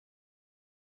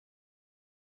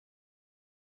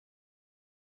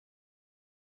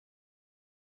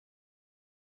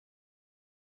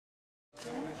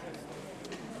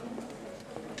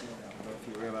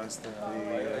us that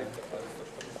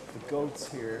the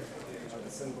goats here are the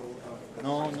symbol of...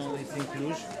 No, it's in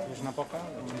Cluj, Cluj-Napoca,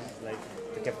 like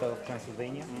the capital of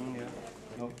Transylvania. Yeah.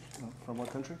 No, from what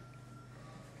country?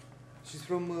 She's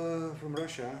from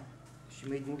Russia. She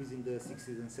made movies in the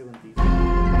 60s and 70s.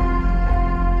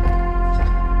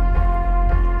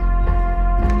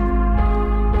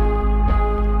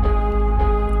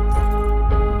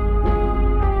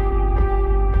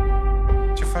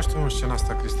 Ce faci tu în scena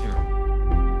asta, Cristina?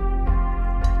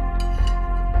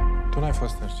 Tu n-ai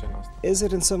fost în scena asta. Is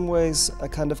it in some ways a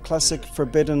kind of classic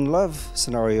forbidden love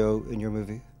scenario in your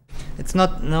movie? It's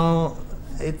not. No,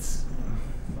 it's.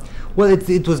 Well,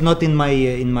 it was not in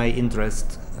my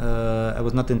interest. I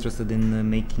was not interested in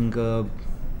making a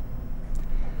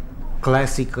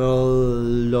classical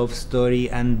love story,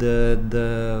 and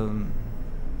the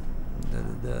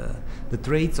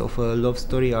traits of a love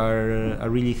story are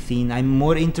really thin. I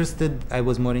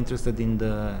was more interested in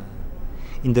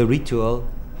the ritual,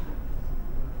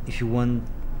 if you want,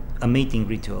 a mating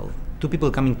ritual. Two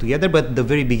people coming together, but the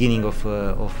very beginning of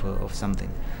something.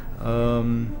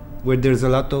 Where there's a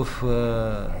lot of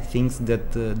things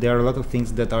that there are a lot of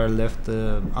things that are left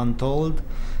untold,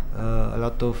 a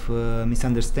lot of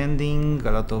misunderstanding, a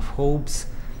lot of hopes.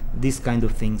 These kind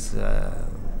of things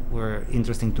were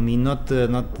interesting to me. Not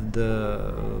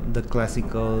the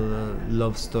classical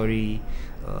love story,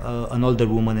 an older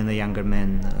woman and a younger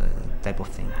man type of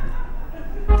thing.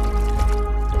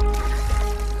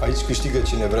 Aici câștigă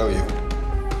cine vreau eu,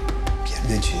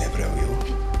 pierde cine vreau eu.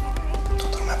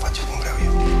 Toată lumea face cum vreau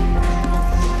eu.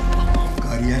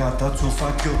 Cariera ta ți-o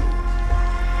fac eu.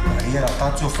 Cariera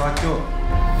ta ți-o fac eu.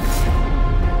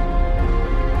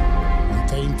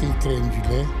 Întâi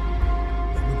crengile,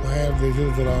 după aia de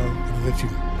jos de la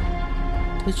rădăcină.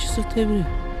 De ce să te vrei?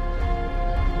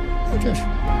 Uite așa.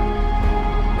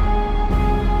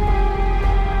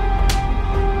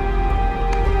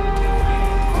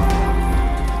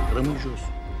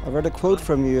 I read a quote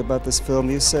from you about this film.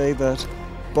 You say that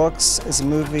Box is a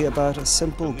movie about a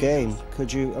simple game.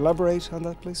 Could you elaborate on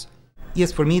that, please?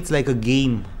 Yes, for me it's like a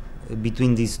game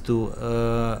between these two.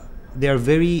 There are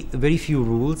very few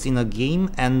rules in a game,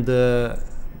 and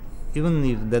even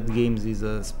if that game is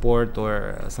a sport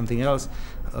or something else,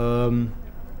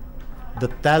 the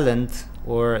talent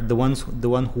or the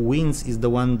one who wins is the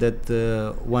one that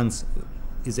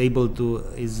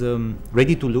is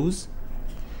ready to lose,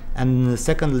 and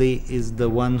secondly is the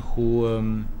one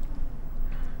who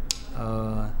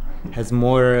has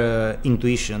more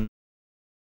intuition.